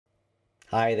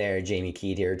Hi there, Jamie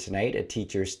Keed here tonight at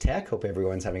Teachers Tech. Hope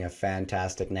everyone's having a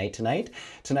fantastic night tonight.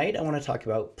 Tonight I want to talk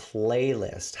about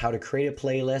playlist, how to create a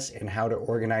playlist and how to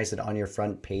organize it on your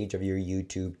front page of your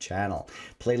YouTube channel.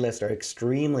 Playlists are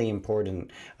extremely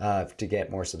important to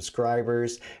get more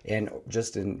subscribers and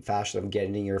just in fashion of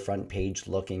getting your front page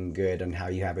looking good and how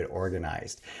you have it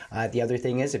organized. The other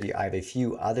thing is, I have a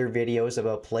few other videos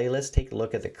about playlists. Take a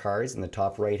look at the cards in the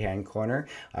top right hand corner.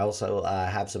 I also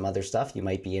have some other stuff you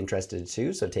might be interested to.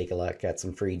 So take a look at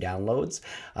some free downloads.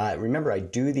 Remember, I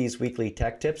do these weekly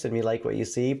tech tips, and if you like what you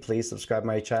see, please subscribe to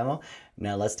my channel.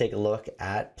 Now let's take a look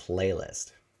at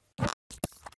playlist.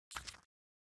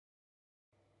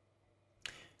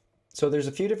 So there's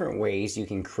a few different ways you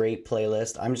can create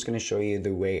playlists. I'm just going to show you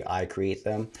the way I create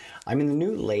them. I'm in the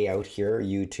new layout here,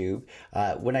 YouTube.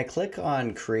 When I click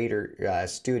on Creator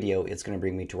Studio, it's going to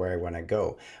bring me to where I want to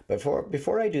go. But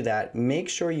before I do that, make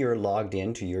sure you're logged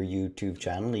into your YouTube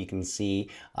channel. You can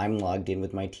see I'm logged in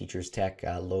with my Teachers Tech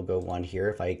logo one here.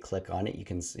 If I click on it, you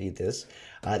can see this.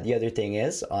 The other thing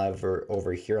is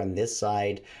over here on this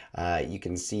side, you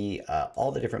can see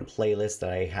all the different playlists that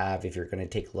I have. If you're going to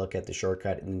take a look at the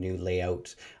shortcut in the new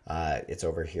layout, it's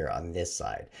over here on this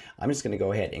side. I'm just going to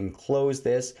go ahead and close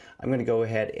this. I'm going to go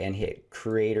ahead and hit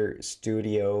Creator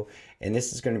Studio, and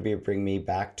this is going to bring me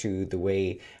back to the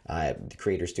way the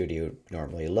Creator Studio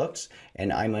normally looks,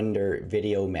 and I'm under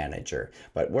Video Manager.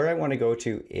 But where I want to go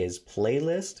to is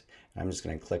Playlist. I'm just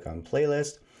going to click on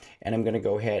Playlist, and I'm going to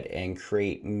go ahead and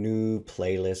create new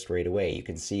playlist right away. You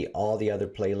can see all the other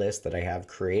playlists that I have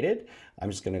created. I'm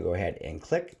just going to go ahead and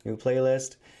click New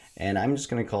Playlist, and I'm just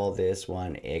going to call this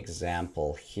one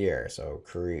Example here. So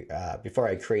before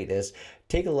I create this,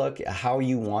 take a look at how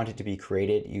you want it to be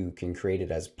created. You can create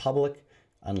it as public,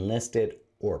 unlisted,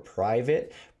 or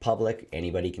private. Public,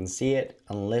 anybody can see it.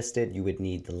 Unlisted, you would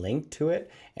need the link to it.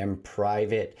 And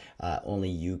private, only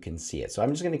you can see it. So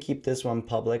I'm just going to keep this one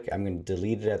public. I'm going to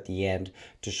delete it at the end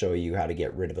to show you how to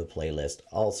get rid of a playlist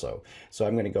also. So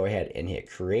I'm going to go ahead and hit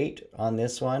create on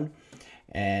this one.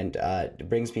 And it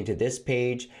brings me to this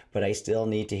page, but I still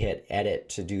need to hit edit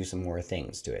to do some more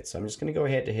things to it. So I'm just going to go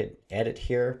ahead to hit edit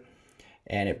here.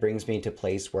 And it brings me to a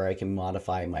place where I can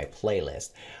modify my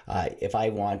playlist. If I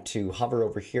want to hover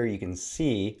over here, you can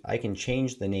see I can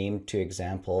change the name to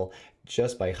Example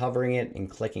just by hovering it and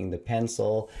clicking the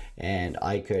pencil, and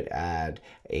I could add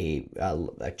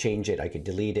change it, I could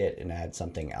delete it and add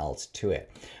something else to it.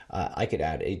 I could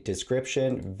add a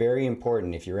description, very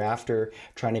important. If you're after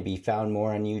trying to be found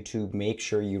more on YouTube, make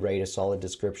sure you write a solid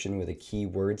description with the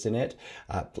keywords in it.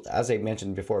 As I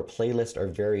mentioned before, playlists are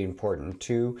very important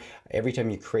too. Every time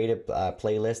you create a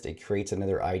playlist, it creates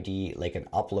another ID, like an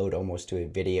upload almost to a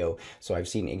video. So I've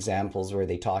seen examples where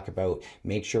they talk about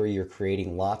make sure you're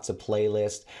creating lots of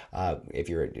playlists if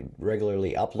you're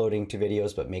regularly uploading to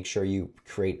videos, but make sure you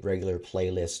create regular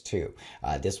playlists too.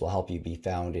 This will help you be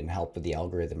found and help with the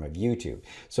algorithm of YouTube.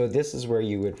 So this is where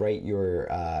you would write your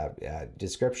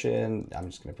description. I'm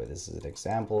just going to put this as an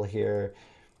example here.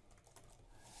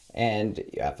 And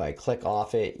if I click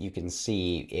off it, you can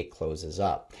see it closes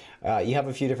up. You have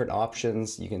a few different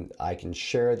options. I can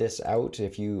share this out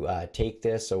if you take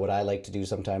this. So what I like to do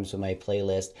sometimes with my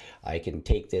playlist, I can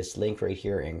take this link right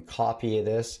here and copy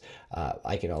this.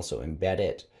 I can also embed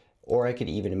it, or I could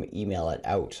even email it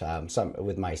out.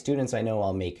 With my students, I know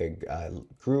I'll make a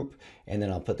group, and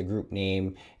then I'll put the group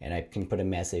name, and I can put a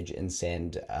message and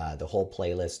send the whole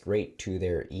playlist right to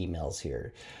their emails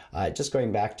here. Just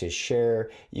going back to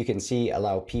share, you can see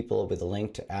allow people with a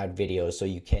link to add videos so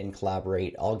you can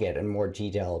collaborate. I'll get in more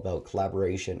detail about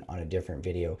collaboration on a different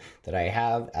video that I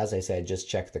have. As I said, just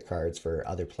check the cards for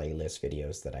other playlist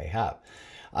videos that I have.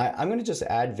 I'm going to just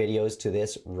add videos to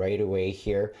this right away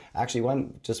here. Actually,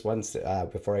 once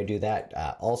before I do that,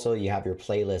 also you have your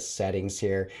playlist settings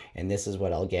here, and this is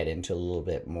what I'll get into a little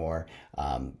bit more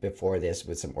before this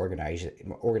with some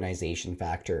organization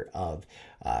factor of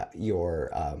your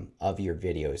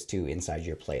videos too inside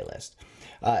your playlist.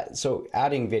 So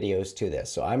adding videos to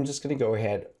this. So I'm just going to go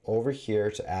ahead over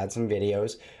here to add some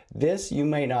videos. This, you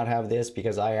might not have this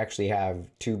because I actually have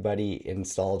TubeBuddy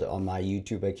installed on my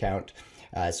YouTube account.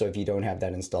 So if you don't have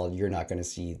that installed, you're not going to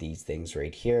see these things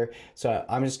right here. So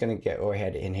I'm just going to go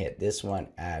ahead and hit this one,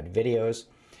 add videos.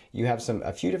 You have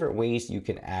a few different ways you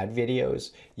can add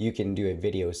videos. You can do a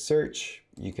video search.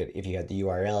 You could, if you had the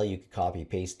URL, you could copy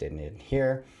paste it in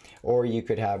here, or you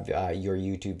could have your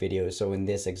YouTube videos. So in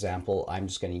this example, I'm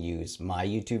just going to use my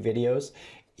YouTube videos.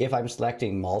 If I'm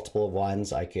selecting multiple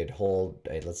ones, I could hold,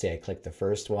 let's say I click the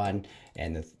first one,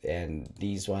 and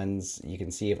these ones, you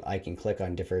can see if I can click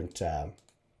on different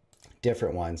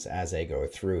ones as I go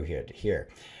through here.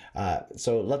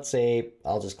 So let's say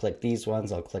I'll just click these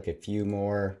ones. I'll click a few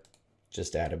more,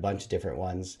 just add a bunch of different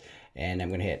ones, and I'm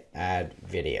going to hit add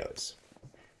videos.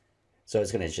 So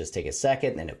it's going to just take a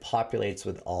second, then it populates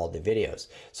with all the videos.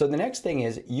 So the next thing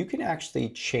is you can actually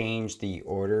change the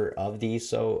order of these.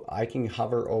 So I can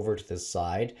hover over to the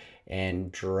side and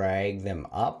drag them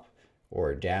up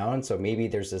or down. So maybe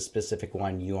there's a specific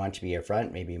one you want to be up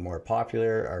front, maybe a more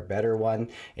popular or better one,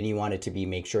 and you want it to be,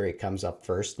 make sure it comes up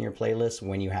first in your playlist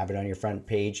when you have it on your front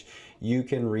page. You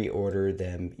can reorder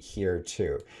them here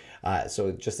too.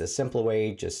 So just a simple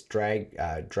way, just drag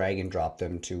and drop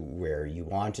them to where you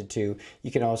wanted to.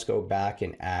 You can also go back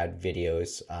and add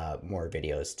videos, more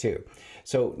videos too.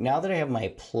 So now that I have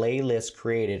my playlist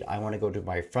created, I want to go to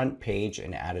my front page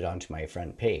and add it onto my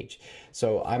front page.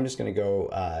 So I'm just going to go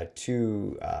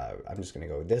I'm just going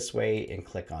to go this way and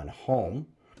click on home.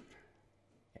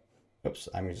 Oops,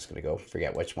 I'm just going to go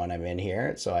forget which one I'm in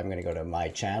here. So I'm going to go to my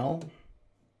channel.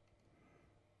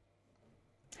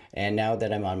 And now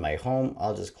that I'm on my home,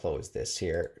 I'll just close this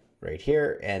here, right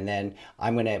here. And then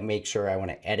I'm going to make sure I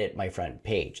want to edit my front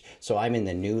page. So I'm in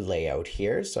the new layout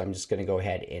here. So I'm just going to go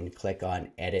ahead and click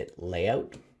on edit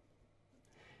layout.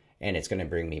 And it's going to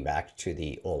bring me back to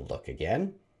the old look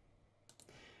again.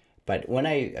 But when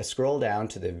I scroll down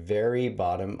to the very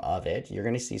bottom of it, you're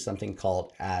going to see something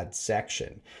called add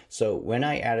section. So when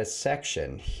I add a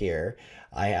section here,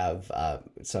 I have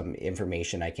some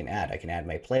information I can add. I can add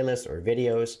my playlist or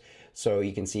videos. So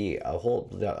you can see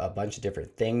a bunch of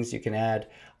different things you can add.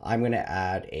 I'm going to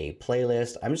add a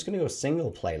playlist. I'm just going to go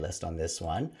single playlist on this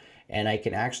one. And I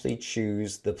can actually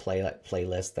choose the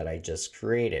playlist that I just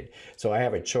created. So I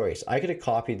have a choice. I could have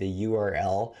copied the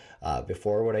URL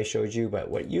before what I showed you, but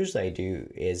what usually I do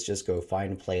is just go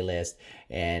find a playlist,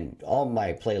 and all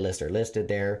my playlists are listed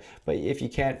there. But if you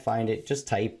can't find it, just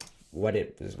type what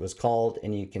it was called,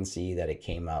 and you can see that it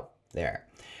came up there.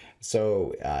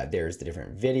 So there's the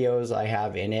different videos I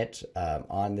have in it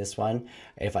on this one.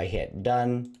 If I hit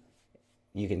done,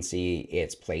 you can see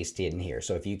it's placed in here.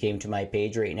 So if you came to my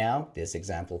page right now, this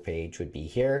example page would be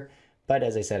here. But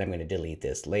as I said, I'm going to delete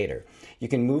this later. You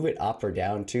can move it up or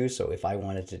down too. So if I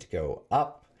wanted it to go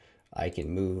up, I can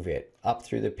move it up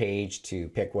through the page to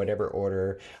pick whatever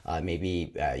order.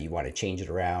 Maybe you want to change it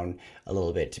around a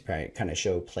little bit to kind of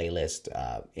show playlist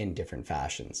in different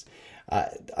fashions.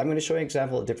 I'm going to show you an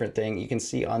example of a different thing. You can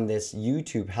see on this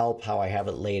YouTube help how I have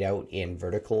it laid out in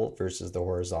vertical versus the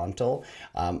horizontal.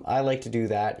 I like to do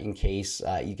that in case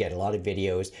you get a lot of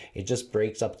videos. It just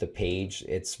breaks up the page.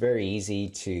 It's very easy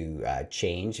to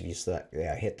change if you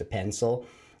hit the pencil.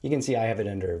 You can see I have it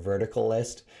under a vertical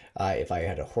list. If I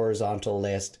had a horizontal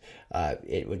list,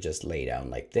 it would just lay down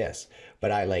like this.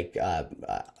 But I like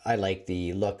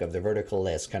the look of the vertical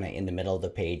list kind of in the middle of the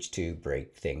page to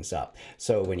break things up.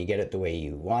 So when you get it the way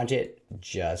you want it,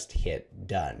 just hit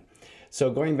done.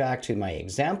 So going back to my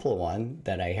example one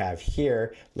that I have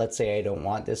here, let's say I don't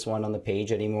want this one on the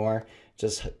page anymore.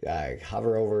 Just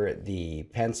hover over the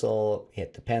pencil,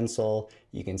 hit the pencil.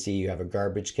 You can see you have a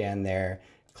garbage can there.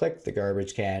 Click the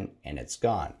garbage can and it's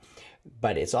gone.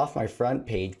 But it's off my front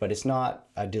page, but it's not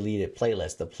a deleted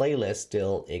playlist. The playlist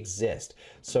still exists.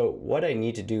 So what I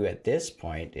need to do at this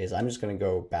point is I'm just going to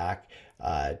go back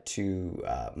to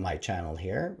my channel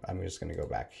here. I'm just going to go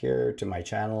back here to my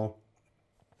channel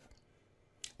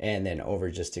and then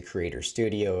over just to Creator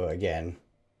Studio again.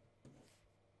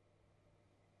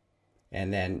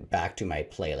 And then back to my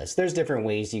playlist. There's different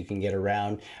ways you can get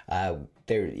around.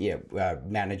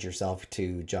 Manage yourself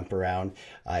to jump around,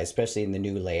 especially in the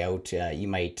new layout. You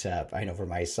might, I know for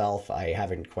myself, I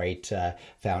haven't quite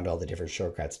found all the different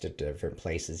shortcuts to different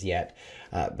places yet.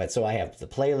 But so I have the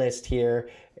playlist here.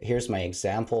 Here's my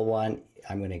example one.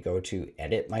 I'm going to go to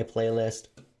edit my playlist.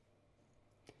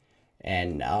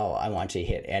 And now I want to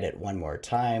hit edit one more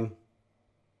time.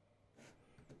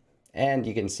 And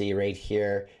you can see right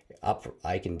here,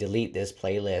 I can delete this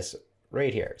playlist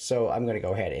right here. So I'm going to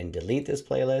go ahead and delete this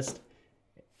playlist.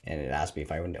 And it asks me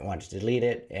if I want to delete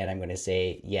it. And I'm going to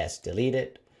say, yes, delete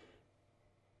it.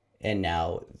 And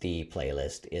now the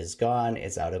playlist is gone.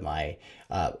 It's out of my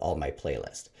all my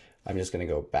playlist. I'm just going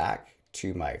to go back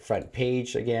to my front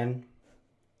page again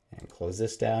and close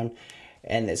this down.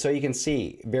 And so you can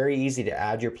see, very easy to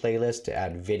add your playlist, to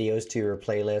add videos to your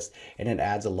playlist, and it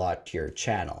adds a lot to your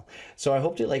channel. So I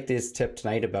hope you like this tip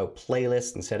tonight about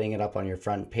playlists and setting it up on your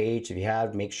front page. If you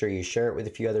have, make sure you share it with a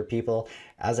few other people.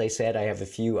 As I said, I have a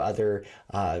few other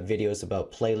videos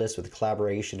about playlists with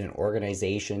collaboration and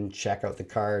organization. Check out the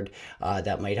card.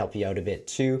 That might help you out a bit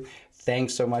too.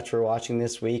 Thanks so much for watching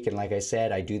this week. And like I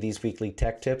said, I do these weekly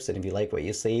tech tips. And if you like what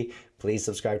you see, please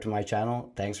subscribe to my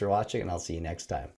channel. Thanks for watching, and I'll see you next time.